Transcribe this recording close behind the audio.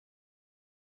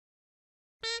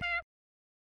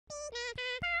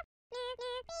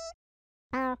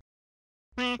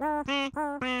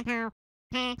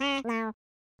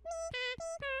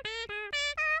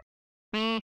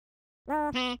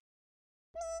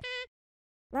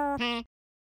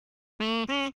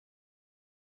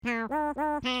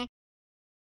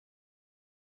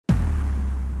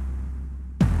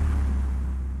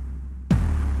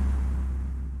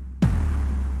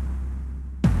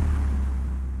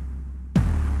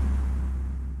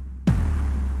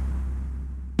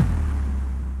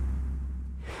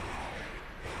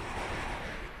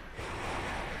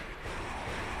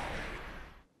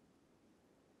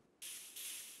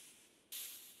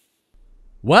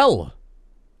Well,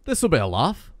 this'll be a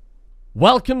laugh.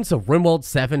 Welcome to Rimworld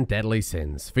 7 Deadly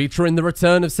Sins, featuring the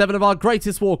return of 7 of our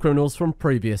greatest war criminals from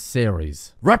previous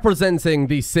series. Representing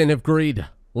the sin of greed,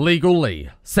 Legal Lee,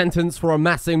 sentenced for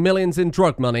amassing millions in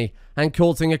drug money and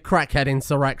causing a crackhead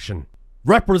insurrection.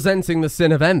 Representing the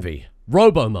sin of envy,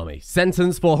 Robo-Mummy,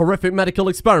 sentenced for horrific medical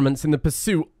experiments in the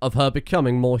pursuit of her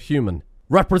becoming more human.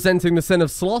 Representing the sin of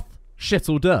sloth,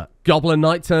 Shittle Dirt, Goblin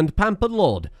Knight turned Pampered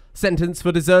Lord, sentenced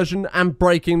for desertion and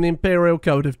breaking the Imperial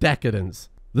Code of Decadence.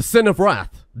 The sin of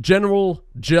wrath, General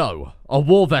Joe, a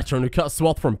war veteran who cut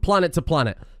swath from planet to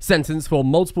planet, sentenced for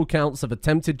multiple counts of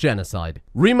attempted genocide.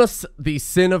 Remus, the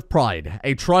sin of pride,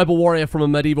 a tribal warrior from a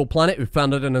medieval planet who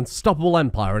founded an unstoppable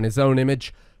empire in his own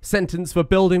image, sentenced for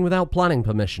building without planning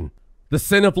permission. The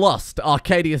sin of lust,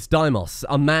 Arcadius Deimos,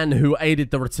 a man who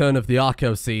aided the return of the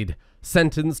Arcoseed,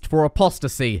 sentenced for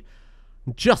apostasy.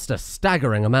 Just a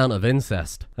staggering amount of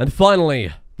incest. And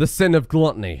finally, the sin of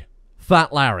gluttony,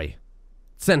 Fat Larry,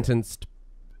 sentenced,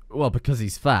 well, because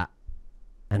he's fat.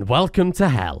 And welcome to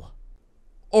hell.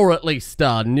 Or at least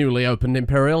our newly opened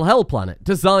Imperial Hellplanet,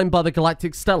 designed by the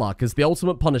Galactic Stellarch as the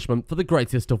ultimate punishment for the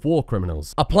greatest of war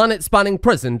criminals. A planet-spanning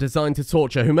prison designed to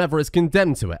torture whomever is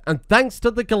condemned to it, and thanks to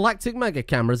the Galactic Mega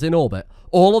cameras in orbit,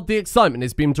 all of the excitement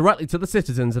is beamed directly to the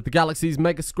citizens of the galaxy's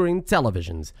mega-screen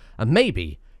televisions, and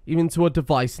maybe even to a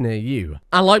device near you.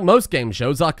 And like most game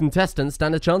shows, our contestants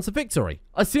stand a chance of victory,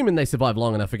 assuming they survive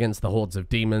long enough against the hordes of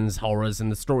demons, horrors,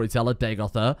 and the storyteller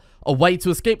Dagoth. A way to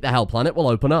escape the Hell Planet will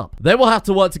open up. They will have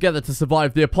to work together to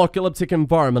survive the apocalyptic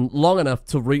environment long enough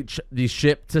to reach the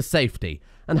ship to safety,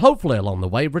 and hopefully along the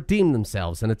way redeem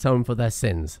themselves and atone for their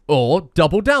sins. Or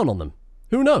double down on them.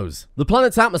 Who knows? The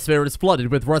planet's atmosphere is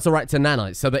flooded with resurrected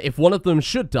nanites, so that if one of them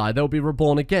should die, they'll be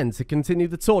reborn again to continue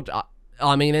the torture.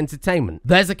 Entertainment.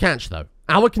 There's a catch, though.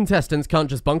 Our contestants can't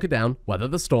just bunker down, weather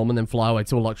the storm, and then fly away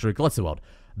to a luxury Glitterworld.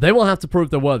 They will have to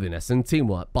prove their worthiness and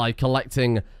teamwork by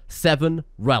collecting 7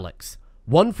 relics.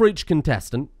 1 for each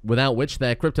contestant, without which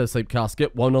their crypto-sleep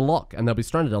casket won't unlock, and they'll be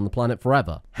stranded on the planet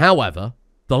forever. However,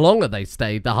 the longer they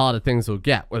stay, the harder things will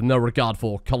get, with no regard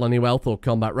for colony wealth or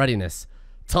combat readiness.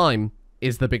 Time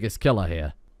is the biggest killer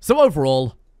here. So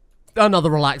overall, another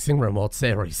relaxing Rimworld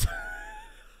series.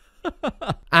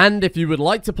 And if you would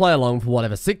like to play along for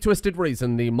whatever sick twisted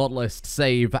reason, the Modlist,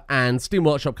 Save, and Steam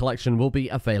Workshop collection will be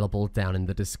available down in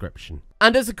the description.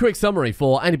 And as a quick summary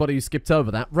for anybody who skipped over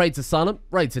that, raids are silent,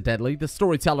 raids are deadly, the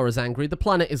storyteller is angry, the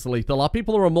planet is lethal, our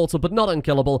people are immortal but not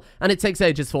unkillable, and it takes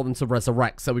ages for them to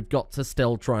resurrect, so we've got to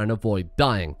still try and avoid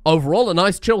dying. Overall, a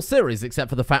nice chill series, except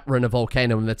for the fact we're in a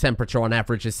volcano and the temperature on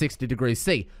average is 60 degrees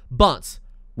C. But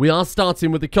we are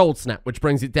starting with the cold snap, which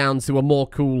brings it down to a more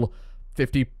cool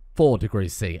 54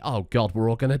 degrees C. Oh god, we're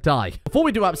all gonna die. Before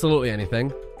we do absolutely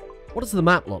anything, what does the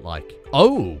map look like?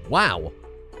 Oh, wow.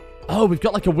 Oh, we've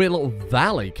got like a weird little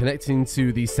valley connecting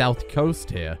to the south coast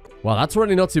here. Well, that's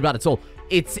really not too bad at all.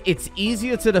 It's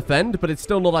easier to defend, but it's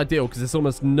still not ideal because there's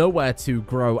almost nowhere to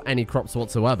grow any crops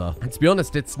whatsoever. And to be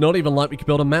honest, it's not even like we could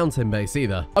build a mountain base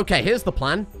either. Okay, here's the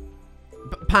plan.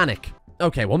 Panic.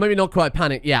 Okay, well, maybe not quite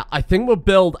panic. Yeah, I think we'll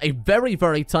build a very,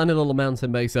 very tiny little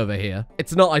mountain base over here.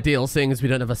 It's not ideal, seeing as we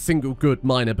don't have a single good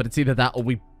miner, but it's either that or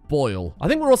we boil. I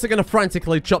think we're also going to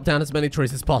frantically chop down as many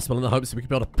trees as possible in the hopes that we can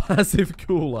build a passive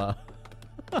cooler.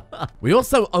 We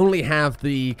also only have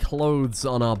the clothes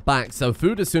on our back, so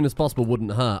food as soon as possible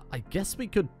wouldn't hurt. I guess we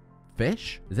could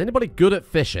fish? Is anybody good at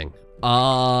fishing?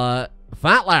 Fat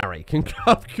Larry.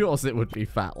 Of course it would be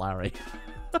Fat Larry.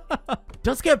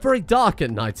 Does get very dark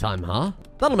at nighttime, huh?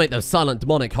 That'll make those silent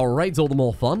demonic horror raids all the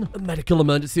more fun. A medical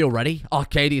emergency already?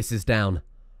 Arcadius is down.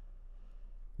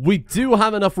 We do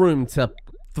have enough room to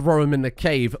throw him in the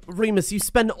cave. Remus, you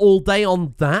spend all day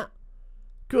on that?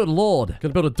 Good lord.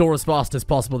 Gonna build a door as fast as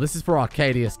possible. This is for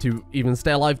Arcadius to even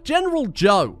stay alive. General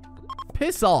Joe!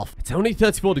 Piss off. It's only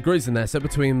 34 degrees in there, so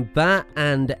between that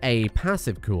and a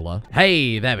passive cooler.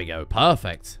 Hey, there we go.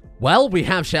 Perfect. Well, we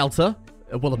have shelter.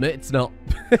 We'll admit it's not.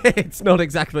 It's not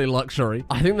exactly luxury.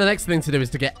 I think the next thing to do is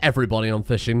to get everybody on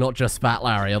fishing, not just Fat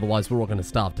Larry, otherwise we're all going to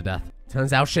starve to death.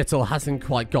 Turns out Shittle hasn't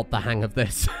quite got the hang of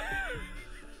this.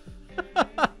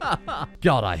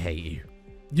 God, I hate you.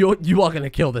 You are going to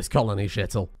kill this colony,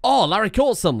 Shittle. Oh, Larry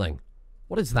caught something.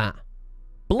 What is that?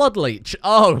 Blood leech.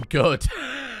 Oh, good.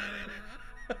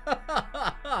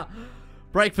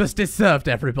 Breakfast is served,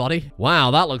 everybody.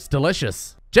 Wow, that looks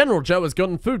delicious. General Joe has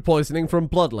gotten food poisoning from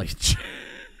blood leech.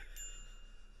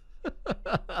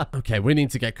 Okay, we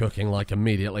need to get cooking, like,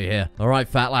 immediately here. All right,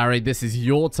 Fat Larry, this is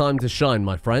your time to shine,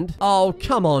 my friend. Oh,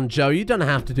 come on, Joe. You don't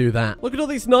have to do that. Look at all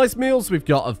these nice meals we've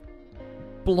got of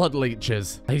blood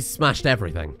leeches. He's smashed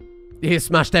everything. He has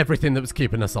smashed everything that was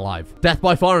keeping us alive. Death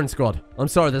by firing squad. I'm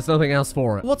sorry, there's nothing else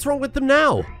for it. What's wrong with them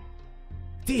now?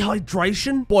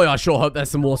 Dehydration? Boy, I sure hope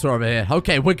there's some water over here.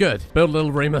 Okay, we're good. Build a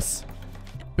little Remus.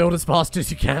 Build as fast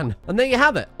as you can. And there you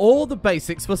have it. All the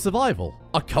basics for survival.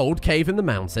 A cold cave in the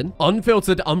mountain,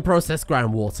 unfiltered, unprocessed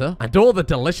groundwater, and all the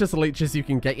delicious leeches you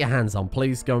can get your hands on.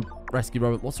 Please go rescue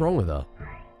Robert. What's wrong with her?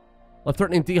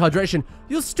 Life-threatening dehydration.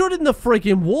 You're stood in the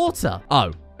friggin' water.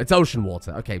 Oh, it's ocean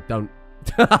water. Okay, don't.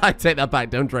 I take that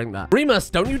back. Don't drink that. Remus,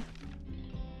 don't you...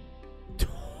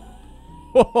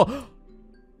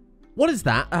 What is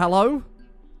that? Hello?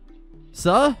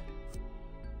 Sir?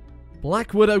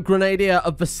 Black Widow Grenadier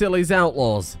of Vasily's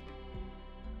Outlaws.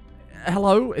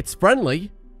 Hello? It's friendly.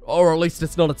 Or at least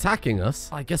it's not attacking us.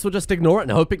 I guess we'll just ignore it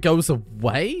and hope it goes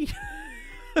away?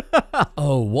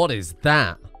 Oh, what is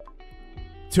that?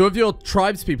 Two of your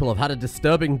tribespeople have had a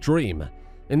disturbing dream.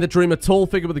 In the dream, a tall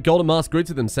figure with a golden mask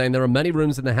greeted them, saying there are many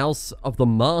rooms in the house of the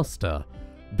master.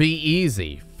 Be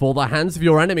easy, for the hands of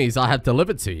your enemies I have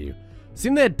delivered to you.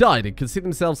 Seeing they had died and could see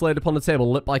themselves laid upon a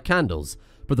table lit by candles.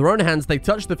 With their own hands, they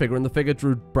touched the figure, and the figure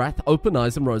drew breath, open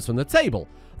eyes, and rose from the table.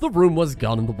 The room was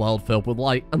gone and the world filled with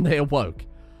light, and they awoke.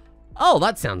 Oh,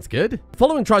 that sounds good.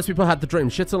 Following tribespeople had the dream,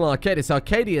 Shittle and Arcadius.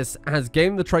 Arcadius has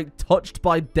gained the trait touched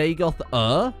by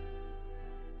Dagoth.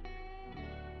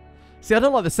 See, I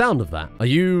don't like the sound of that. Are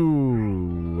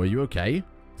you okay?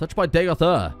 Touched by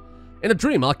Dagoth. In a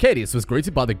dream, Arcadius was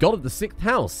greeted by the god of the 6th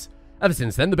house. Ever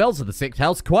since then, the bells of the 6th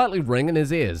house quietly ring in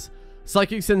his ears.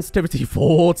 Psychic sensitivity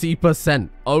 40%.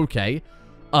 Okay.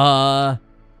 Well,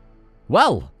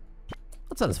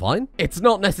 that sounds fine. It's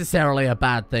not necessarily a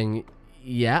bad thing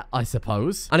yet, I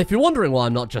suppose. And if you're wondering why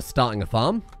I'm not just starting a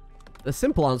farm, the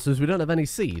simple answer is we don't have any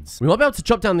seeds. We might be able to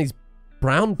chop down these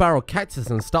brown barrel cactus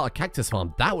and start a cactus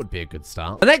farm. That would be a good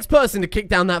start. The next person to kick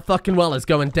down that fucking well is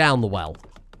going down the well.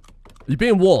 You're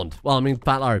being warned. Well, I mean,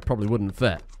 Fat Larry probably wouldn't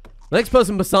fit. The next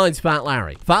person besides Fat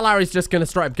Larry. Fat Larry's just going to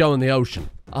straight up go in the ocean.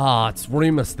 Ah, it's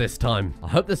Remus this time. I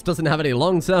hope this doesn't have any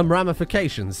long-term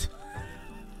ramifications.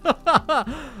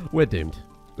 We're doomed.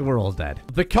 We're all dead.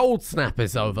 The cold snap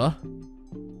is over.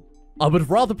 I would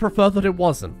rather prefer that it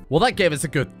wasn't. Well, that gave us a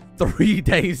good 3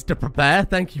 days to prepare.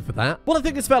 Thank you for that. Well, I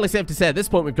think it's fairly safe to say at this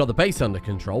point we've got the base under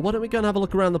control. Why don't we go and have a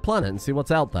look around the planet and see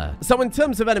what's out there? So in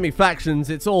terms of enemy factions,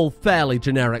 it's all fairly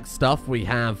generic stuff. We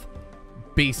have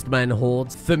Beastmen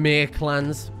hordes, Thamir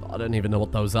clans. I don't even know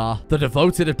what those are. The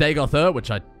Devoted of Dagoth, which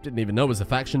I didn't even know was a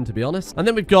faction, to be honest. And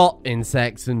then we've got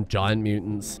insects and giant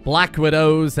mutants, Black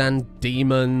Widows and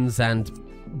demons and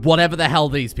whatever the hell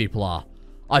these people are.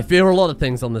 I fear a lot of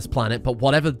things on this planet, but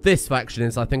whatever this faction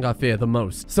is, I think I fear the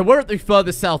most. So we're at the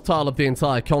furthest south tile of the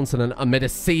entire continent amid a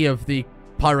sea of the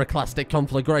pyroclastic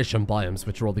conflagration biomes,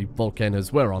 which are all the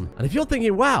volcanoes we're on. And if you're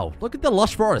thinking, wow, look at the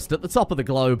lush forest at the top of the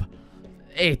globe,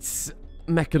 it's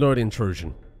mechanoid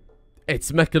intrusion.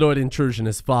 It's mechanoid intrusion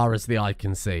as far as the eye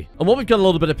can see. And while we've got a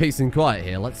little bit of peace and quiet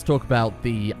here, let's talk about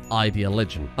the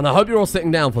ideology. And I hope you're all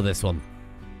sitting down for this one,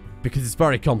 because it's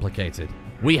very complicated.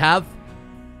 We have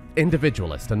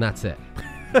individualist, and that's it.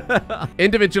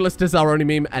 Individualist is our only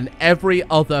meme, and every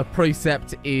other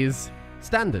precept is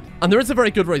standard. And there is a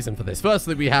very good reason for this.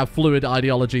 Firstly, we have fluid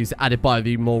ideologies added by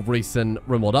the more recent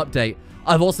Rimworld update.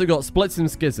 I've also got splits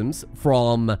and schisms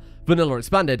from Vanilla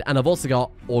Expanded, and I've also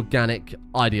got organic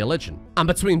ideology. And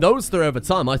between those three over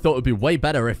time, I thought it would be way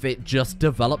better if it just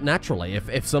developed naturally.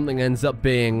 If something ends up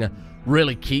being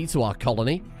really key to our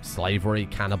colony, slavery,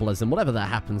 cannibalism, whatever that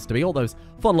happens to be, all those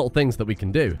fun little things that we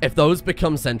can do. If those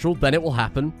become central, then it will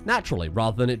happen naturally,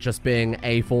 rather than it just being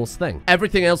a forced thing.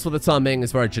 Everything else for the time being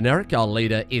is very generic. Our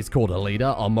leader is called a leader.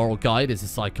 Our moral guide is a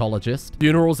psychologist.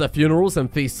 Funerals are funerals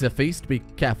and feasts are feast. Be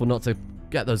careful not to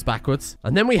get those backwards.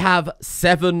 And then we have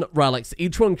 7 relics,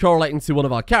 each one correlating to one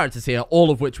of our characters here, all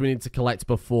of which we need to collect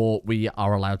before we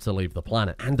are allowed to leave the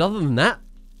planet. And other than that,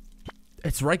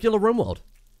 it's regular Rimworld.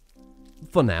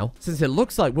 For now, since it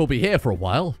looks like we'll be here for a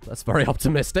while. That's very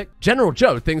optimistic. General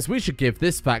Joe thinks we should give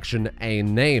this faction a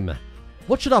name.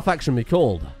 What should our faction be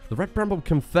called? The Red Bramble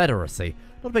Confederacy.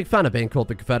 Not a big fan of being called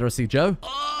the Confederacy, Joe.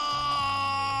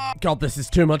 God, this is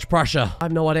too much pressure. I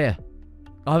have no idea.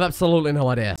 I have absolutely no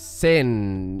idea.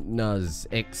 Sinners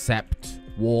except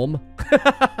warm.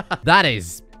 That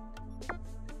is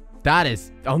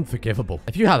unforgivable.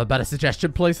 If you have a better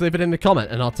suggestion, please leave it in the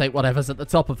comment and I'll take whatever's at the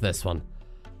top of this one.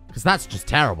 Because that's just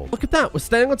terrible. Look at that. We're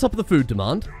staying on top of the food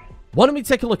demand. Why don't we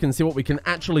take a look and see what we can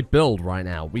actually build right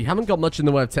now? We haven't got much in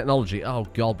the way of technology. Oh,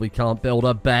 God, we can't build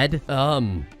a bed.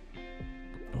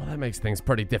 Well, that makes things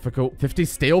pretty difficult. 50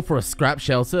 steel for a scrap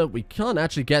shelter. We can't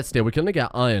actually get steel. We can only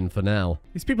get iron for now.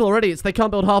 These people are idiots. They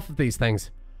can't build half of these things.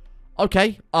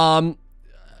 Okay.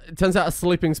 It turns out a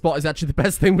sleeping spot is actually the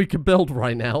best thing we can build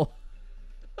right now.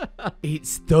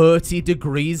 It's 30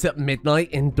 degrees at midnight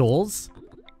indoors.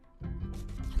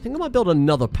 I think I might build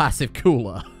another passive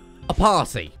cooler. A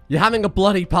party. You're having a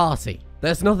bloody party.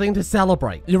 There's nothing to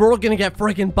celebrate. You're all gonna get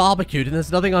friggin' barbecued and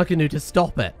there's nothing I can do to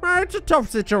stop it. It's a tough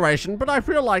situation, but I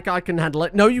feel like I can handle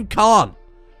it. No, you can't.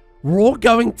 We're all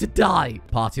going to die.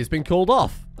 Party has been called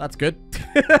off. That's good.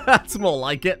 That's more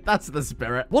like it. That's the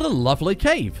spirit. What a lovely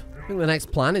cave. I think the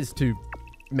next plan is to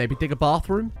maybe dig a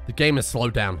bathroom. The game has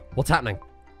slowed down. What's happening?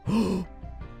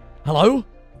 Hello?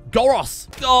 Goros!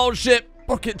 Oh, shit.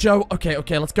 Bucket Joe.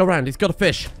 Okay, let's go around. He's got a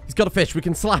fish. He's got a fish. We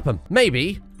can slap him.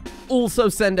 Maybe also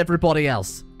send everybody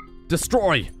else.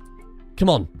 Destroy. Come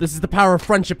on. This is the power of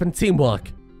friendship and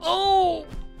teamwork. Oh!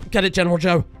 Get it, General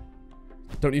Joe.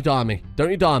 Don't you die on me. Don't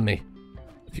you die on me.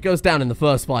 If he goes down in the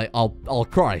first fight, I'll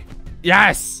cry.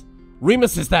 Yes!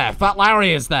 Remus is there. Fat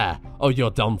Larry is there. Oh,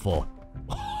 you're done for.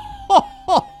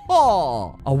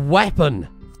 A weapon.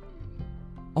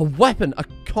 A weapon. A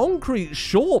concrete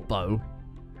short bow.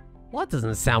 Well, that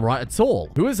doesn't sound right at all.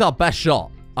 Who is our best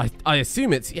shot? I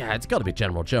assume it's got to be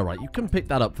General Joe, right? You can pick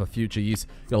that up for future use.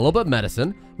 Got a little bit of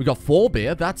medicine. We got 4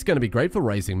 beer. That's going to be great for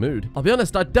raising mood. I'll be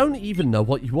honest, I don't even know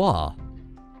what you are.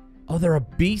 Oh, they're a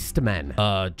beast men.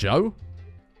 Joe?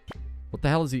 What the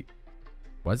hell is he?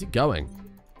 Where's he going?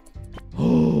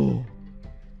 Oh.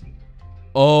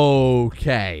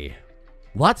 Okay.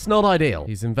 Well, that's not ideal.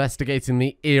 He's investigating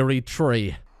the eerie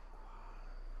tree.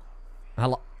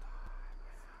 Hello?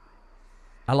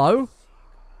 Hello?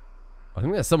 I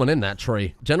think there's someone in that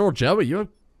tree. General Joe, are you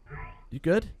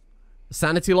good?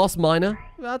 Sanity loss minor?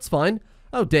 That's fine.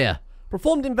 Oh dear.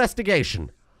 Performed investigation.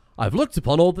 I've looked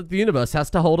upon all that the universe has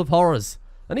to hold of horrors.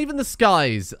 And even the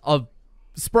skies of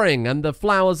spring and the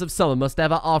flowers of summer must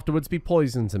ever afterwards be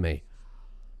poison to me.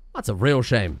 That's a real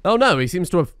shame. Oh no, he seems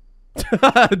to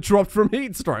have dropped from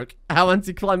heat stroke. How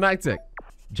anticlimactic.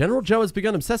 General Joe has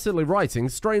begun obsessively writing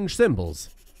strange symbols.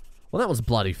 Well, that was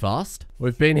bloody fast.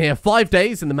 We've been here 5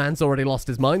 days and the man's already lost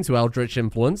his mind to eldritch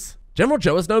influence. General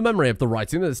Joe has no memory of the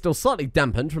writing that is still slightly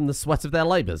dampened from the sweat of their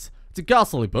labors. It's a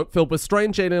ghastly book filled with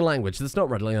strange alien language that's not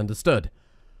readily understood.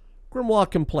 Grimoire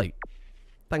complete.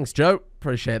 Thanks, Joe.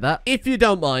 Appreciate that. If you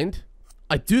don't mind,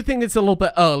 I do think it's a little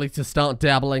bit early to start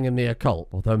dabbling in the occult.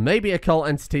 Although maybe occult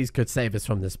entities could save us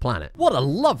from this planet. What a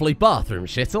lovely bathroom,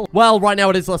 Shittle. Well, right now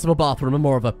it is less of a bathroom and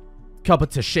more of a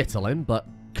cupboard to shittle in, but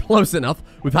close enough.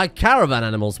 We've had caravan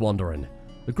animals wandering.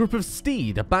 A group of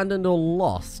steed, abandoned or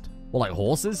lost. Or like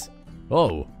horses?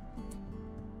 Oh.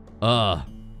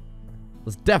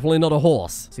 That's definitely not a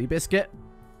horse. Seabiscuit?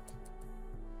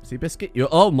 Seabiscuit?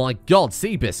 Oh my god,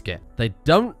 Seabiscuit. They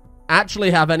don't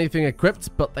actually have anything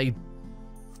equipped, but they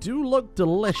do look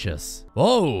delicious.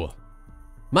 Whoa.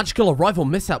 Magical arrival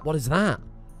mishap, what is that?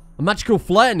 A magical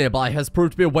flare nearby has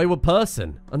proved to be a wayward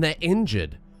person, and they're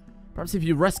injured. Perhaps if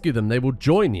you rescue them, they will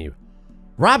join you.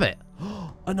 Rabbit!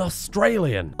 An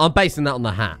Australian! I'm basing that on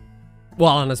the hat.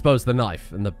 Well, and I suppose the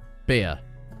knife, and the beer,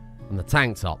 and the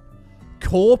tank top.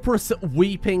 Corpus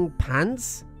weeping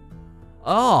pants?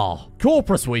 Oh,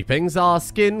 corpus weepings are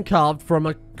skin carved from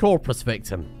a corpus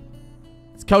victim.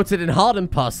 It's coated in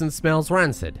hardened pus and smells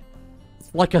rancid.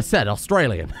 Like I said,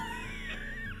 Australian.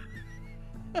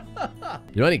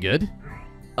 You any good?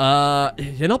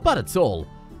 You're not bad at all.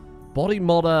 Body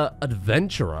modder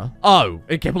adventurer? Oh,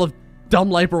 incapable of dumb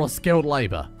labor or skilled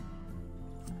labor.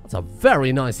 That's a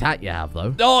very nice hat you have,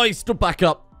 though. Oh, he stood back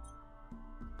up.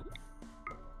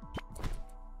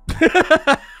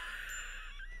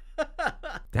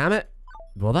 Damn it.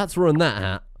 Well, that's ruined that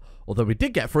hat. Although we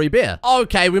did get free beer.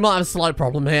 Okay, we might have a slight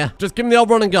problem here. Just give me the old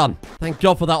run and gun. Thank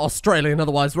God for that Australian,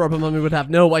 otherwise Rubber Mummy would have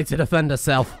no way to defend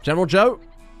herself. General Joe,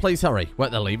 please hurry.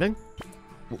 Wait, they're leaving?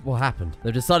 What happened?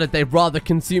 They've decided they'd rather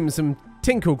consume some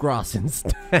tinkle grass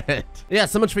instead. Yeah,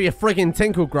 so much for your friggin'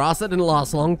 tinkle grass. That didn't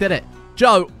last long, did it?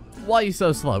 Joe, why are you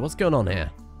so slow? What's going on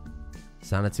here?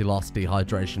 Sanity loss,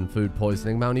 dehydration, food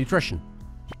poisoning, malnutrition.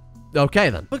 Okay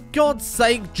then. For God's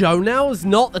sake, Joe, now is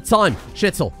not the time.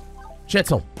 Shittle.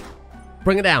 Shittle.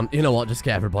 Bring it down. You know what? Just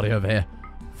get everybody over here.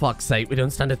 fuck's sake, we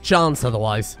don't stand a chance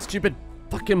otherwise. Stupid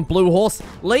fucking blue horse.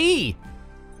 Lee!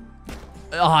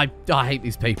 Oh, I hate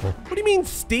these people. What do you mean,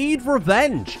 steed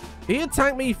revenge? He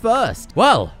attacked me first.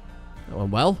 Well, that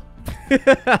went well.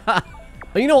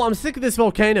 You know what? I'm sick of this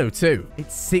volcano too.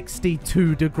 It's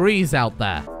 62 degrees out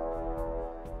there.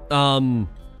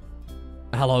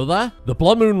 Hello there? The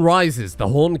blood moon rises, the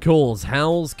horn calls,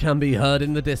 howls can be heard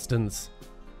in the distance.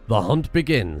 The hunt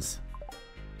begins.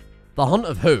 The hunt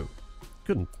of who?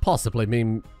 Couldn't possibly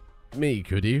mean me,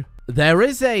 could you? There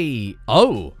is a...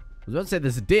 Oh! I was about to say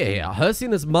there's a deer here.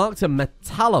 Hersian has marked a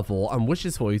metallivore and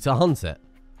wishes for you to hunt it.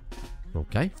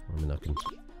 Okay. I mean, I can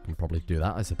probably do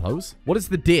that, I suppose. What is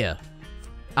the deer?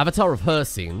 Avatar of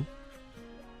Hersian.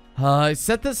 It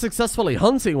said that successfully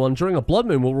hunting one during a blood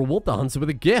moon will reward the hunter with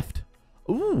a gift.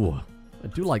 Ooh. I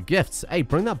do like gifts. Hey,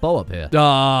 bring that bow up here.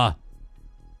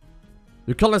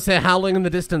 Your colors hear howling in the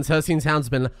distance. Hersian's hound's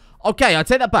been... Okay, I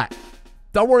take that back.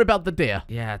 Don't worry about the deer.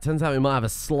 Yeah, it turns out we might have a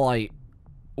slight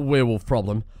werewolf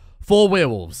problem. 4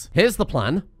 werewolves. Here's the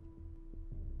plan.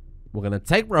 We're going to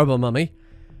take Robo Mummy,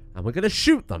 and we're going to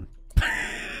shoot them.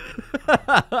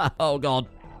 Oh, God.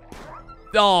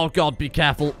 Oh, God, be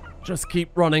careful. Just keep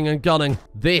running and gunning.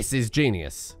 This is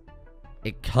genius.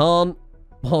 It can't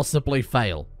possibly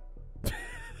fail.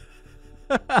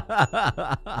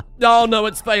 Oh, no,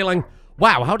 it's failing.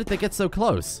 Wow, how did they get so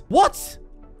close? What?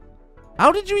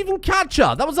 How did you even catch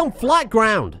her? That was on flat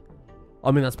ground.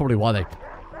 I mean, that's probably why they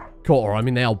caught her. I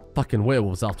mean, they are fucking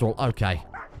werewolves after all. Okay.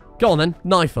 Go on then.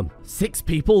 Knife them. 6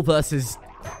 people versus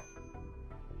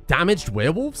damaged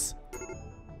werewolves?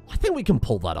 I think we can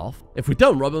pull that off. If we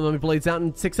don't, Robo Mummy bleeds out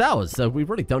in 6 hours, so we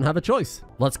really don't have a choice.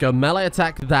 Let's go melee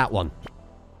attack that one.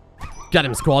 Get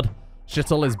him, squad.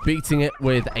 Shittle is beating it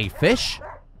with a fish.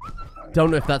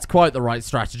 Don't know if that's quite the right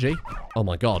strategy. Oh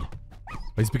my god.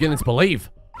 He's beginning to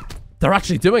believe. They're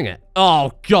actually doing it.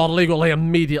 Oh god, Legally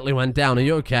immediately went down. Are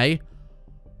you okay?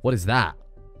 What is that?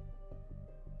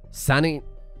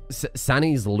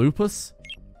 Sani's lupus?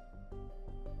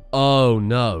 Oh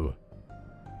no.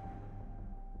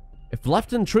 If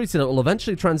left untreated, it will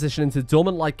eventually transition into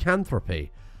dormant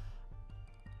lycanthropy.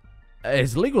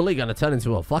 Is Legally gonna turn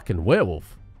into a fucking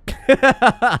werewolf?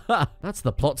 That's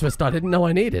the plot twist I didn't know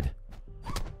I needed.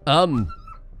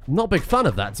 Not a big fan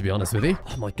of that, to be honest with you.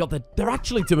 Oh my god, they're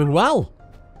actually doing well.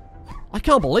 I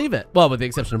can't believe it. Well, with the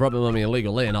exception of Robo Mummy,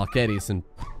 Illegal Lee, and Arcadius, and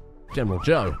General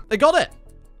Joe. They got it.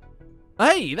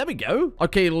 Hey, there we go.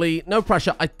 Okay, Lee, no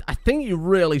pressure. I think you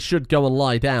really should go and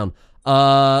lie down.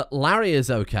 Larry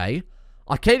is okay.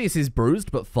 Arcadius is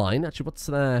bruised, but fine. Actually, what's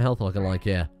their health looking like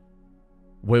here?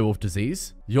 Werewolf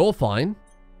disease. You're fine.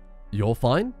 You're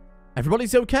fine.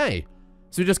 Everybody's okay.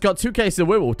 So we just got 2 cases of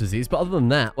werewolf disease, but other than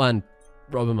that, and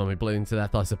Robo Mummy bleeding to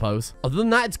death, I suppose. Other than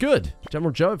that, it's good.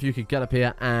 General Joe, if you could get up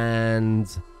here and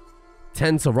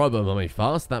tend to Robo Mummy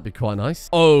fast, that'd be quite nice.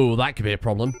 Oh, that could be a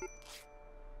problem.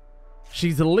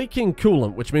 She's leaking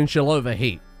coolant, which means she'll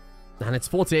overheat. And it's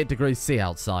 48 degrees C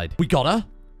outside. We got her.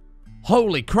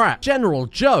 Holy crap. General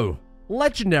Joe.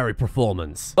 Legendary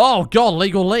performance. Oh, God,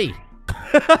 Legal Lee.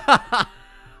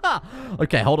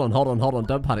 Okay, hold on.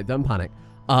 Don't panic.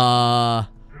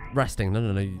 Resting.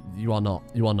 No. You are not.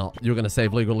 You're going to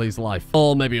save Legal Lee's life.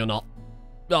 Or maybe you're not.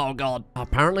 Oh, God.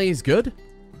 Apparently he's good.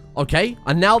 Okay,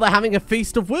 and now they're having a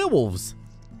feast of werewolves.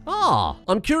 Ah,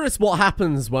 I'm curious what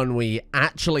happens when we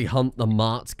actually hunt the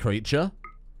marked creature.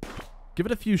 Give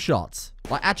it a few shots.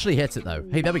 Like, actually hit it, though.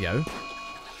 Hey, there we go.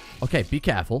 Okay, be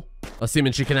careful.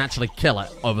 Assuming she can actually kill it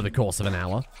over the course of an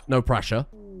hour. No pressure.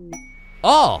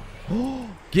 Oh!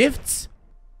 Gifts?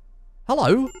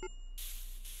 Hello?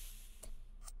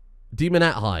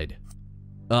 Demonette hide.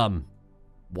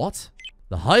 What?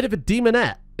 The hide of a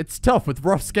demonette. It's tough with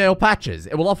rough scale patches.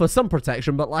 It will offer some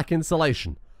protection, but lack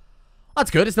insulation.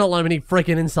 That's good. It's not like we need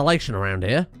freaking insulation around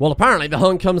here. Well, apparently the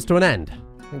hunt comes to an end.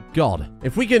 Thank God.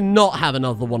 If we can not have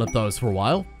another one of those for a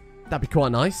while, that'd be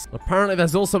quite nice. Apparently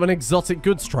there's also an exotic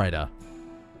goods trader.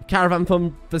 A caravan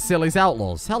from Vasily's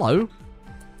Outlaws. Hello.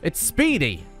 It's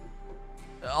Speedy.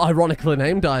 Ironically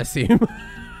named, I assume.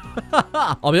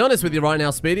 I'll be honest with you right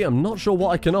now, Speedy. I'm not sure what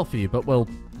I can offer you, but we'll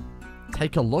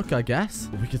take a look, I guess.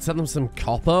 We could send them some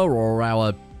copper or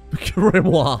our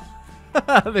grimoire.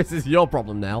 This is your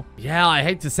problem now. Yeah, I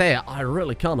hate to say it. I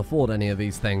really can't afford any of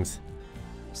these things.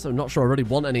 So not sure I really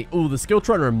want any. Ooh, the skill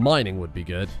trainer in mining would be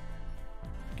good.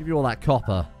 Give you all that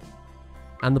copper.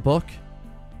 And the book?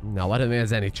 No, I don't think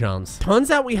there's any chance.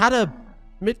 Turns out we had a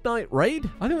midnight raid.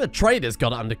 I think the traders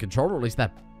got it under control, or at least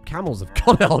their camels have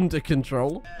got it under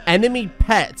control. Enemy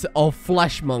pet of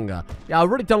fleshmonger. Yeah, I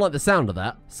really don't like the sound of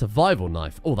that. Survival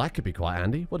knife. Oh, that could be quite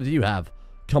handy. What did you have?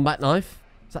 Combat knife?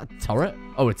 Is that a turret?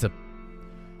 Oh, it's a...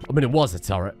 I mean, it was a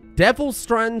turret. Devil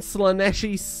Strand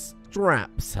Slaneshi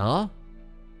straps, huh?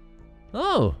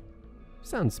 Oh.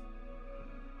 Sounds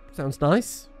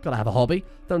nice. Gotta have a hobby.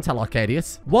 Don't tell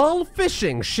Arcadius. While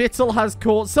fishing, Shittle has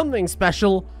caught something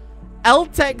special.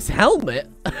 Eltec's helmet?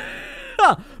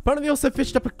 Apparently they also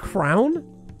fished up a crown?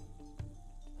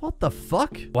 What the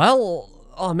fuck? Well,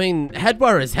 I mean,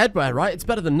 headwear is headwear, right? It's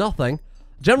better than nothing.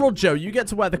 General Joe, you get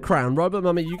to wear the crown. Robo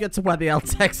Mummy, you get to wear the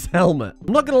Eltec's helmet.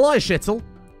 I'm not gonna lie, Shittle.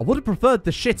 I would have preferred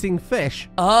the shitting fish.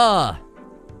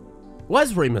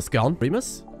 Where's Remus gone?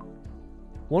 Remus?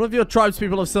 One of your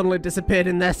tribespeople have suddenly disappeared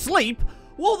in their sleep?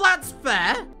 Well, that's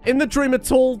fair. In the dream, a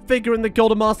tall figure in the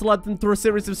Golden Master led them through a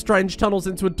series of strange tunnels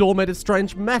into a door made of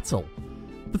strange metal.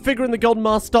 The figure in the Golden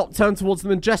Mask stopped, turned towards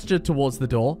them, and gestured towards the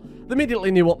door. They immediately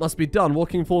knew what must be done.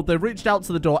 Walking forward, they reached out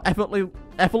to the door,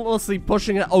 effortlessly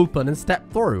pushing it open and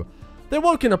stepped through. They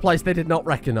woke in a place they did not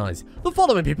recognize. The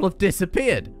following people have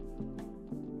disappeared.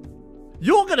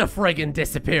 You're gonna friggin'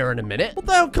 disappear in a minute. What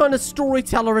the hell kind of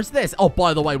storyteller is this? Oh,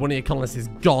 by the way, one of your colonists is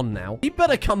gone now. He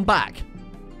better come back.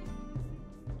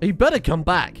 He better come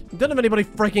back. I don't have anybody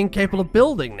friggin' capable of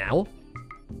building now.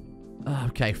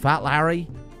 Okay, Fat Larry.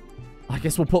 I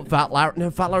guess we'll put Fat Larry. No,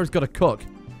 Fat Larry's got to cook.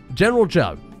 General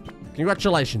Joe,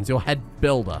 congratulations, you're head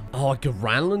builder. Oh, a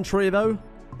Granland tree, though?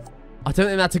 I don't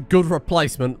think that's a good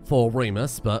replacement for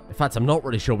Remus, but in fact, I'm not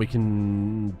really sure we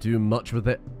can do much with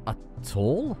it at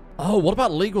all. Oh, what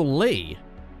about Legal Lee?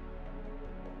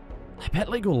 I bet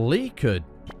Legal Lee could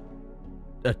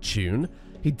attune.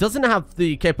 He doesn't have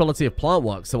the capability of plant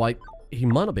work, so he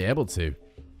might not be able to.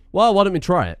 Well, why don't we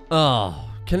try it? Oh,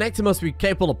 Connector must be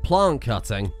capable of plant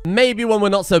cutting. Maybe when we're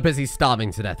not so busy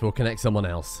starving to death, we'll connect someone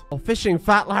else. Oh, fishing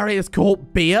Fat Larry has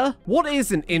caught beer? What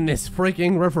isn't in this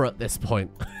freaking river at this point?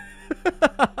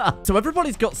 So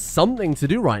everybody's got something to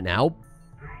do right now.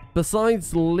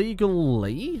 Besides Legal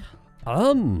Lee?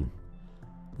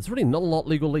 There's really not a lot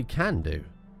Legal Lee can do.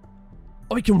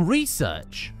 Oh, we can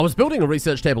research. I was building a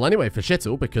research table anyway for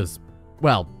Shittle because,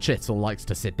 well, Shittle likes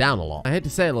to sit down a lot. I hate to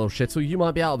say it, little Shittle, you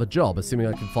might be out of a job, assuming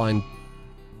I can find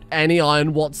any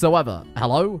iron whatsoever.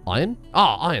 Hello? Iron?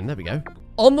 Ah, iron, there we go.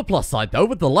 On the plus side, though,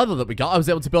 with the leather that we got, I was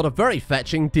able to build a very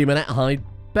fetching demonette hide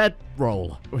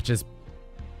bedroll, which is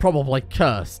probably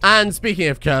cursed. And speaking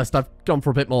of cursed, I've gone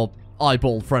for a bit more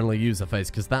eyeball-friendly user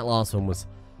face, because that last one was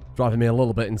driving me a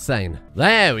little bit insane.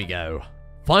 There we go.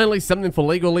 Finally, something for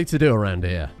Legal Lee to do around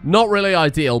here. Not really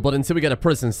ideal, but until we get a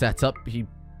prison set up, he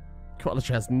quite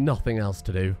literally has nothing else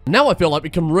to do. Now I feel like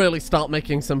we can really start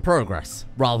making some progress,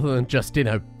 rather than just, you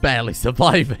know, barely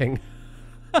surviving.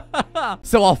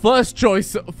 So our first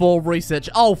choice for research...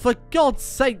 Oh, for God's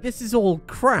sake, this is all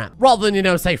crap. Rather than, you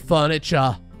know, say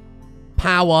furniture,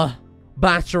 power,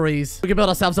 batteries. We can build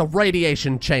ourselves a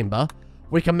radiation chamber.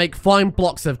 We can make fine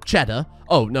blocks of cheddar.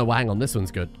 Oh, no, well, hang on. This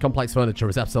one's good. Complex furniture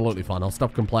is absolutely fine. I'll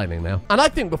stop complaining now. And I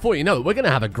think before you know it, we're going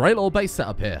to have a great little base set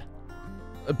up here.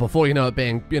 Before you know it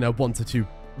being, you know, 1 to 2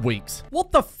 weeks.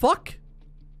 What the fuck?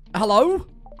 Hello?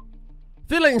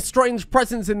 Feeling strange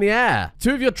presence in the air.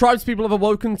 2 of your tribespeople have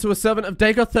awoken to a servant of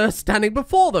Dagothir standing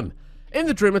before them. In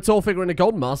the dream, a tall figure in a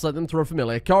golden mask led them through a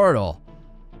familiar corridor.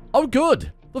 Oh,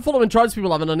 good. The following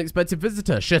tribespeople have an unexpected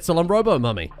visitor, Shittle and Robo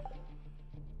Mummy.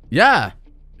 Yeah.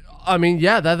 I mean,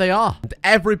 yeah, there they are. And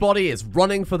everybody is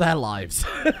running for their lives.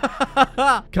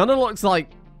 Kind of looks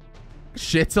like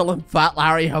Shittle and Fat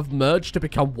Larry have merged to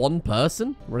become one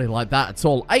person. Really like that at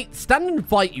all. Hey, stand and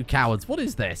fight, you cowards. What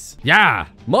is this? Yeah,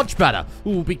 much better.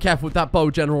 Ooh, be careful with that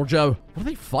bow, General Joe. What are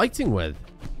they fighting with?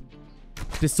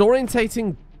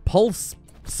 Disorientating pulse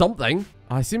something.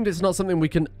 I assumed it's not something we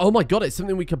can... Oh my god, it's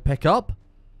something we can pick up.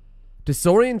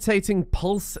 Disorientating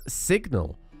pulse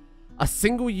signal. A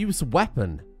single-use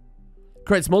weapon.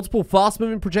 Creates multiple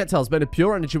fast-moving projectiles made of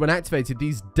pure energy. When activated,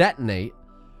 these detonate,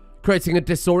 creating a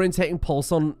disorientating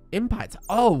pulse on impact.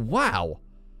 Oh, wow.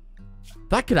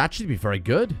 That could actually be very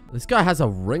good. This guy has a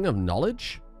ring of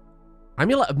knowledge.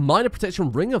 Amulet of minor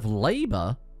protection, ring of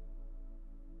labor.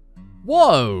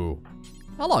 Whoa.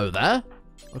 Hello there.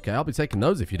 Okay, I'll be taking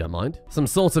those if you don't mind. Some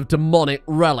sort of demonic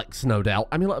relics, no doubt.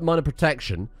 Amulet of minor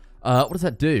protection. What does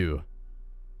that do?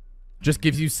 Just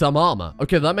gives you some armor.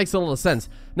 Okay, that makes a lot of sense.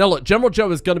 Now look, General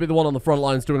Joe is going to be the one on the front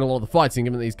lines doing a lot of the fighting,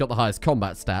 given that he's got the highest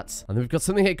combat stats. And then we've got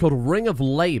something here called Ring of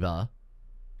Labor.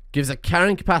 Gives a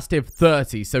carrying capacity of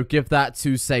 30, so give that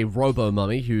to, say, Robo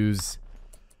Mummy, who's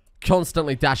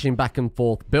constantly dashing back and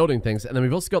forth, building things. And then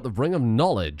we've also got the Ring of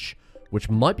Knowledge, which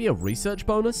might be a research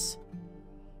bonus.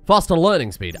 Faster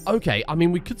learning speed. Okay, I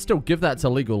mean, we could still give that to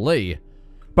Legal Lee.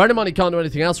 Bear in mind he can't do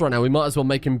anything else right now. We might as well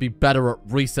make him be better at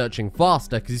researching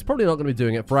faster, because he's probably not going to be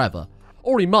doing it forever.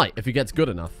 Or he might, if he gets good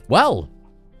enough. Well,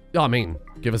 I mean,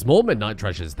 give us more midnight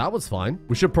treasures. That was fine.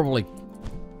 We should probably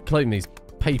clean these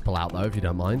people out, though, if you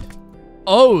don't mind.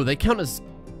 Oh, they count as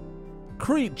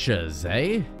creatures,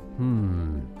 eh?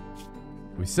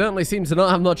 We certainly seem to not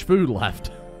have much food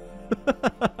left.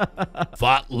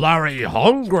 Fat Larry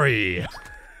hungry.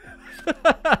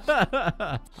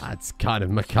 That's kind of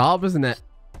macabre, isn't it?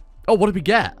 Oh, what did we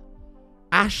get?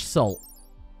 Ash salt.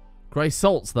 Grey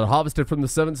salts that are harvested from the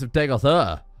servants of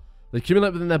Dagoth. They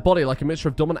accumulate within their body like a mixture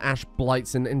of dormant ash,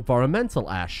 blights, and environmental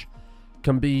ash.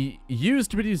 Can be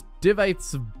used to produce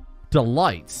divates of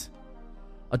delight.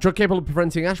 A drug capable of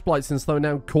preventing ash blights and slowing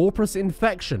down corpus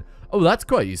infection. Oh, that's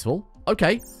quite useful.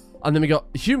 Okay. And then we got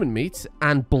human meat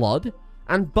and blood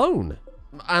and bone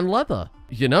and leather.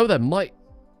 You know, there might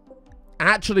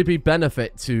actually be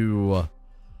benefit to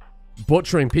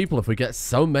butchering people if we get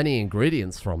so many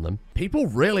ingredients from them. People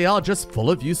really are just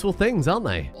full of useful things, aren't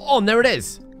they? Oh, and there it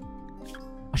is.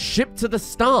 A ship to the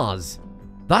stars.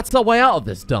 That's our way out of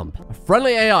this dump. A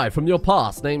friendly AI from your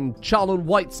past named Charlon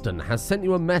Whiteston has sent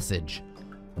you a message.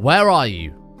 Where are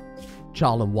you?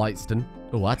 Charlon Whiteston.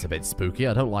 Oh, that's a bit spooky.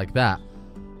 I don't like that.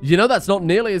 You know, that's not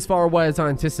nearly as far away as I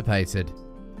anticipated.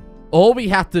 All we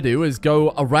have to do is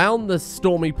go around the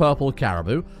stormy purple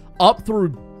caribou, up through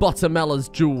Buttermella's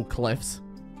jewel cliffs,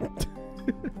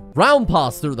 round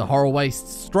past through the horror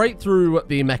waste, straight through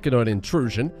the mechanoid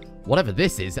intrusion, whatever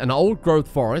this is, an old growth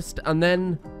forest, and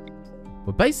then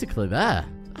we're basically there.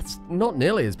 That's not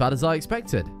nearly as bad as I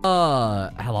expected.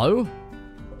 Hello?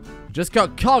 Just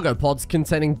got cargo pods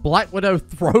containing Black Widow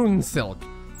throne silk.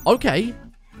 Okay.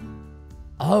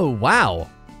 Oh, wow.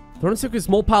 Throne silk is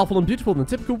more powerful and beautiful than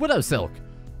typical Widow silk.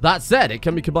 That said, it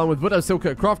can be combined with Widow silk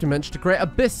at a crafting bench to create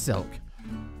Abyss silk.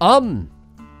 I think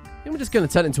we're just going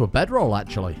to turn it into a bedroll,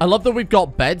 actually. I love that we've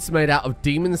got beds made out of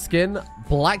demon skin,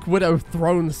 Black Widow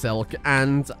throne silk,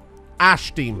 and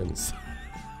ash demons.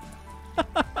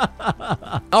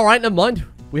 Alright, never mind.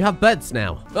 We have beds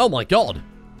now. Oh my god.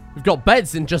 We've got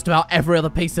beds in just about every other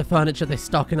piece of furniture they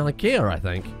stock in IKEA, I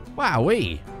think.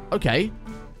 Wowee. Okay.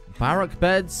 Barrack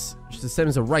beds, just the same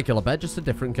as a regular bed, just a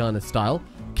different kind of style.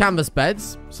 Canvas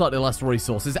beds, slightly less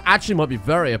resources. Actually might be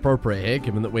very appropriate here,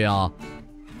 given that we're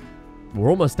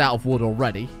almost out of wood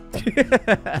already.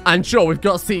 And sure, we've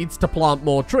got seeds to plant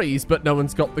more trees, but no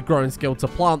one's got the growing skill to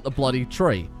plant the bloody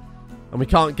tree. And we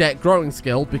can't get growing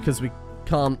skill because we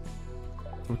can't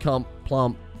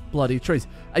plant bloody trees.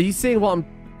 Are you seeing what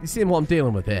I'm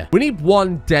dealing with here? We need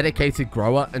one dedicated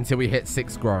grower until we hit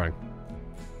 6 growing.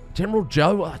 General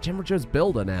Joe? General Joe's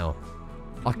builder now.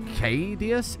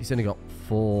 Arcadius? He's only got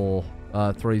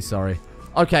 3, sorry.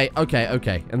 Okay.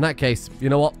 In that case, you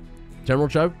know what? General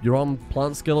Joe, you're on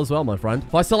plant skill as well, my friend.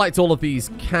 If I select all of these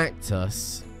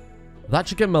cactus, that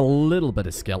should give him a little bit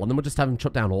of skill, and then we'll just have him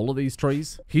chop down all of these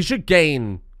trees. He should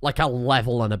gain, like, a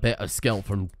level and a bit of skill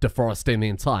from deforesting the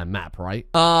entire map, right?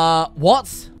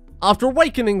 What? After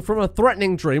awakening from a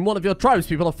threatening dream, one of your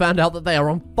tribespeople have found out that they are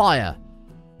on fire.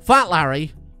 Fat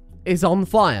Larry is on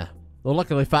fire. Well,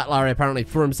 luckily, Fat Larry apparently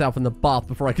threw himself in the bath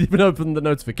before I could even open the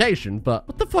notification, but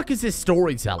what the fuck is this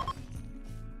storyteller?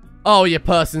 Oh, your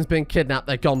person's been kidnapped,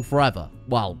 they're gone forever.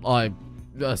 Well, I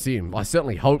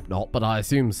certainly hope not, but I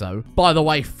assume so. By the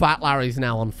way, Fat Larry's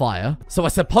now on fire. So I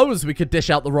suppose we could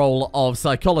dish out the role of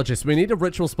psychologist. We need a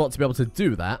ritual spot to be able to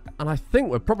do that, and I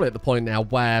think we're probably at the point now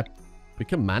where we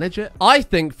can manage it. I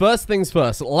think, first things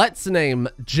first, let's name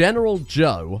General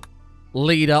Joe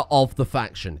leader of the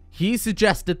faction. He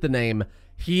suggested the name.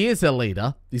 He is a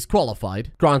leader. He's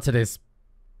qualified. Granted, his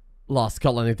last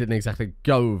colony didn't exactly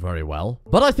go very well.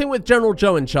 But I think with General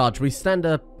Joe in charge, we stand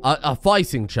a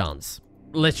fighting chance.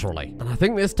 Literally. And I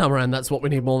think this time around, that's what we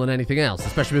need more than anything else,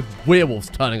 especially with werewolves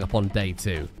turning up on day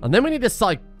 2. And then we need a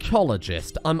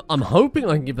psychologist. I'm hoping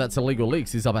I can give that to Legal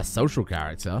Leaks. He's our best social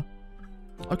character.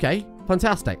 Okay,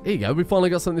 fantastic. Here you go. We finally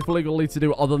got something for Legal Lee to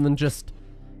do other than just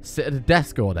sit at a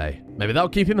desk all day. Maybe that'll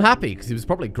keep him happy, because he was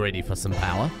probably greedy for some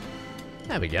power.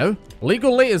 There we go.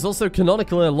 Legal Lee is also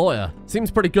canonically a lawyer.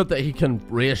 Seems pretty good that he can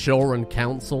reassure and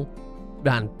counsel.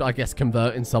 And, I guess,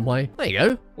 convert in some way. There you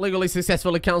go. Legal Lee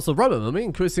successfully counseled Robert Mummy,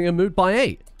 increasing her mood by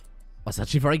 8. That's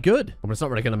actually very good. I mean, it's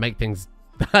not really going to make things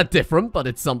that different, but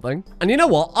it's something. And you know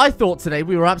what? I thought today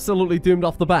we were absolutely doomed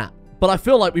off the bat. But I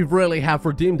feel like we really have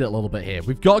redeemed it a little bit here.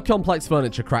 We've got complex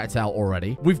furniture cracked out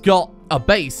already. We've got a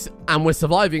base, and we're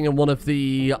surviving in one of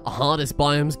the hardest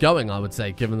biomes going, I would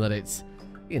say, given that it's,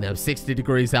 you know, 60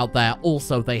 degrees out there.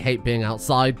 Also, they hate being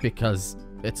outside because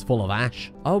it's full of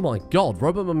ash. Oh my god,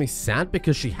 Robot Mummy's sad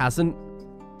because she hasn't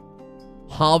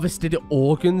harvested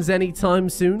organs anytime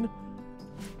soon?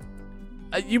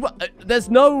 There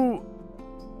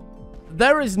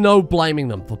is no blaming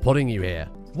them for putting you here.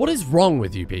 What is wrong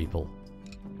with you people?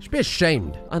 You should be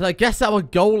ashamed. And I guess our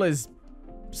goal is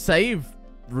save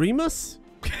Remus?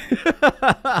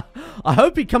 I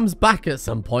hope he comes back at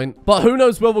some point, but who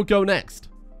knows where we'll go next.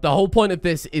 The whole point of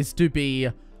this is to be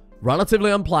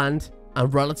relatively unplanned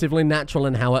and relatively natural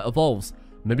in how it evolves.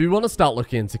 Maybe we want to start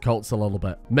looking into cults a little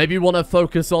bit. Maybe we want to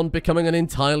focus on becoming an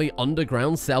entirely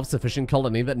underground, self-sufficient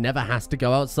colony that never has to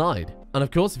go outside. And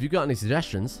of course, if you've got any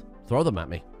suggestions, throw them at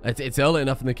me. It's early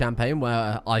enough in the campaign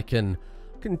where I can,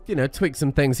 you know, tweak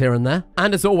some things here and there.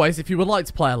 And as always, if you would like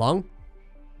to play along,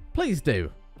 please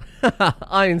do.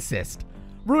 I insist.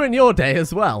 Ruin your day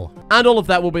as well. And all of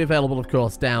that will be available, of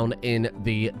course, down in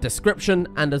the description.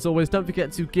 And as always, don't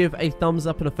forget to give a thumbs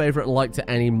up and a favorite and like to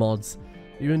any mods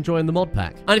you enjoy in the mod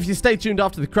pack. And if you stay tuned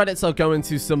after the credits, I'll go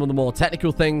into some of the more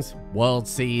technical things, world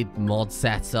seed, mod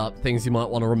setup, things you might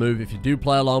want to remove if you do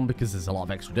play along, because there's a lot of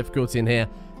extra difficulty in here,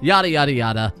 yada yada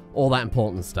yada, all that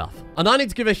important stuff. And I need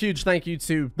to give a huge thank you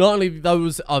to not only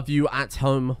those of you at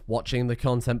home watching the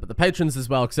content, but the patrons as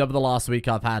well, because over the last week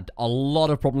I've had a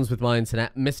lot of problems with my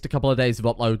internet, missed a couple of days of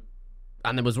upload,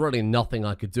 and there was really nothing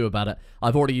I could do about it.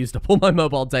 I've already used up all my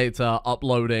mobile data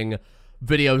uploading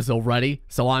videos already,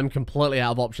 so I'm completely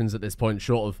out of options at this point,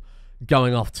 short of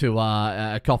going off to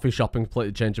a coffee shop and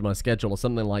completely changing my schedule or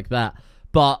something like that.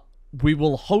 But we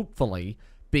will hopefully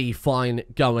be fine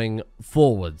going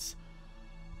forwards.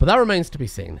 But that remains to be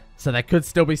seen. So there could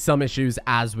still be some issues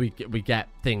as we get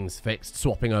things fixed,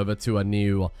 swapping over to a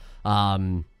new,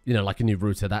 you know, like a new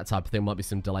router, that type of thing. Might be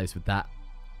some delays with that.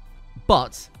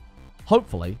 But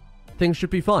hopefully things should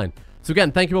be fine. So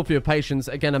again, thank you all for your patience.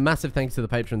 Again, a massive thanks to the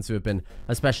patrons who have been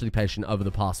especially patient over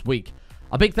the past week.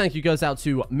 A big thank you goes out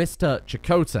to Mr.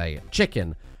 Chicote,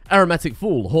 Chicken, Aromatic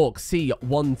Fool, Hawk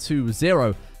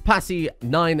C120,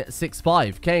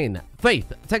 Passy965, Kane,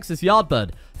 Faith, Texas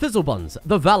Yardbird, Fizzlebuns,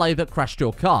 The Valet That Crashed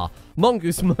Your Car,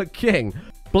 Mongoose McKing,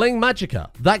 Bling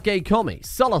Magica, That Gay Commie,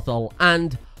 Solothol,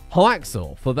 and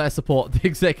Hoaxor for their support, the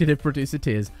executive producer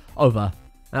tiers over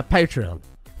at Patreon.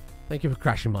 Thank you for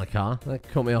crashing my car. That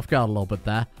caught me off guard a little bit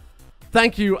there.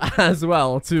 Thank you as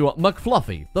well to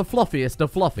McFluffy, the fluffiest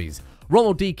of fluffies,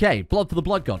 Ronald DK, Blood for the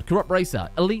Blood God, Corrupt Racer,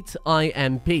 Elite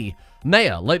IMP,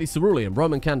 Mayor, Lady Cerulean,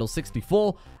 Roman Candle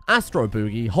 64, Astro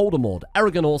Boogie, Holdemord,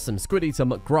 Arrogant Awesome, Squid Eater,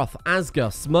 McGruff, Asger,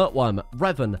 Smirtworm,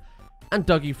 Revan, and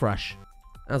Dougie Fresh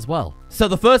as well. So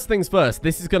the first things first,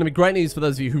 this is going to be great news for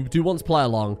those of you who do want to play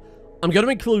along. I'm going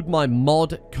to include my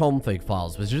mod config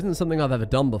files, which isn't something I've ever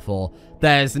done before.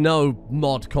 There's no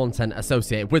mod content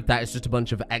associated with that. It's just a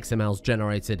bunch of XMLs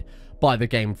generated by the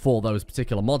game for those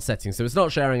particular mod settings. So it's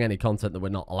not sharing any content that we're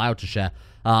not allowed to share.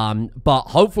 But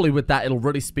hopefully with that, it'll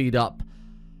really speed up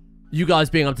you guys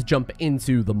being able to jump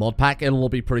into the mod pack. It'll all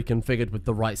be pre-configured with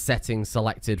the right settings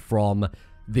selected from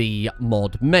the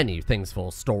mod menu. Things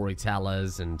for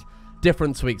storytellers and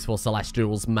different tweaks for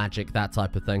celestials, magic, that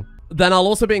type of thing. Then I'll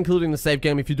also be including the save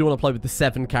game if you do want to play with the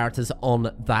 7 characters on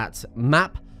that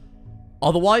map.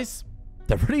 Otherwise,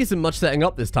 there really isn't much setting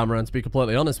up this time around, to be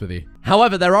completely honest with you.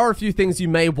 However, there are a few things you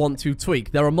may want to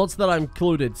tweak. There are mods that I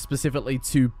included specifically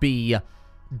to be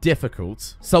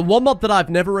difficult. So one mod that I've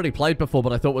never really played before,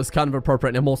 but I thought was kind of appropriate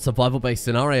in a more survival-based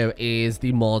scenario is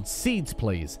the mod Seeds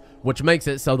Please, which makes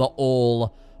it so that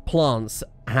all plants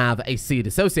have a seed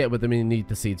associated with them, and you need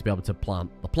the seed to be able to plant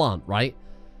the plant, right?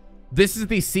 This is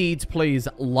the Seeds Please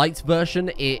light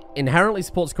version. It inherently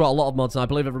supports quite a lot of mods, and I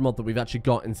believe every mod that we've actually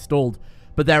got installed.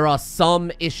 But there are some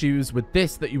issues with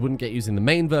this that you wouldn't get using the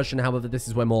main version. However, this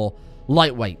is way more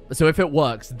lightweight. So if it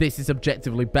works, this is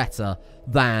objectively better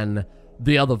than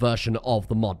the other version of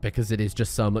the mod because it is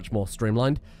just so much more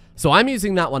streamlined. So I'm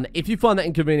using that one. If you find that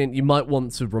inconvenient, you might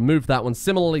want to remove that one.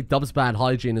 Similarly, Dub's Bad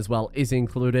Hygiene as well is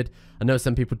included. I know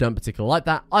some people don't particularly like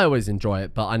that. I always enjoy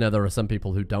it, but I know there are some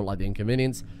people who don't like the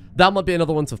inconvenience. That might be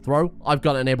another one to throw. I've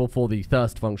got it enabled for the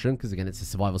thirst function, because again, it's a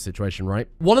survival situation, right?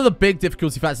 One of the big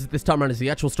difficulty factors this time around is the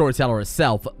actual storyteller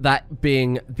itself, that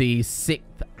being the 6th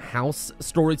house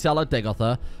storyteller,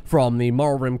 Degother, from the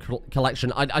Moral Rim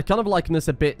collection. I kind of liken this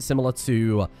a bit similar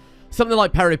to something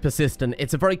like Perry Persistent.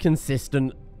 It's a very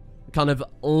consistent, kind of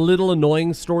little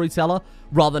annoying storyteller,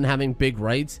 rather than having big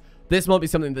raids. This might be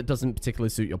something that doesn't particularly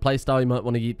suit your playstyle. You might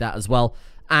want to eat that as well.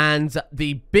 And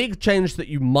the big change that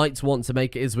you might want to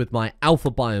make is with my alpha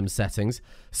biome settings.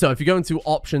 So if you go into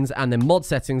options and then mod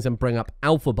settings and bring up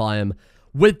alpha biome,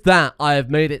 with that, I have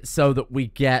made it so that we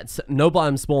get no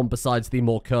biome spawn besides the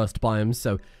more cursed biomes.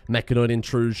 So mechanoid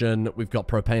intrusion, we've got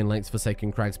propane lakes,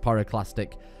 forsaken crags,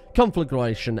 pyroclastic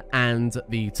conflagration, and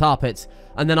the tar pits.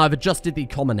 And then I've adjusted the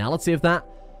commonality of that.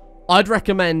 I'd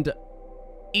recommend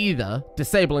either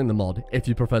disabling the mod if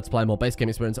you prefer to play a more base game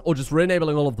experience, or just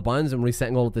re-enabling all of the biomes and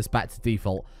resetting all of this back to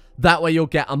default. That way you'll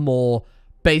get a more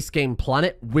base game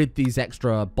planet with these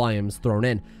extra biomes thrown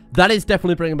in. That is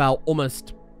definitely bringing about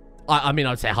almost, I mean,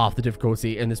 I would say half the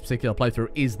difficulty in this particular playthrough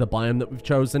is the biome that we've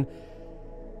chosen.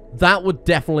 That would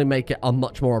definitely make it a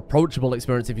much more approachable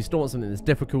experience if you still want something that's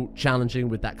difficult, challenging,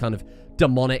 with that kind of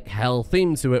demonic hell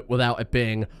theme to it without it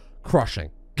being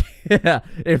crushing.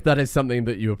 If that is something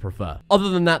that you would prefer. Other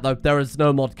than that, though, there is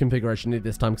no mod configuration needed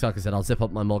this time, because like I said, I'll zip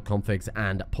up my mod configs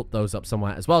and put those up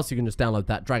somewhere as well, so you can just download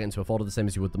that, drag it into a folder the same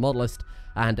as you would the mod list,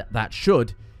 and that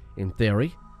should, in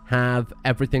theory, have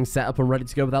everything set up and ready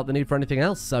to go without the need for anything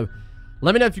else. So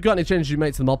let me know if you've got any changes you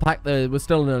made to the mod pack. We're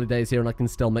still in early days here, and I can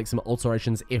still make some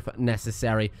alterations if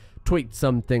necessary, tweak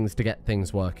some things to get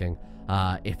things working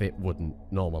if it wouldn't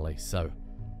normally. So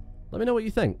let me know what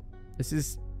you think. This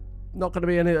is not going to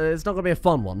be it's not going to be a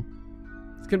fun one.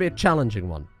 It's going to be a challenging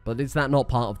one, but is that not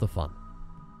part of the fun?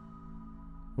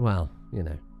 Well, you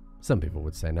know, some people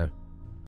would say no.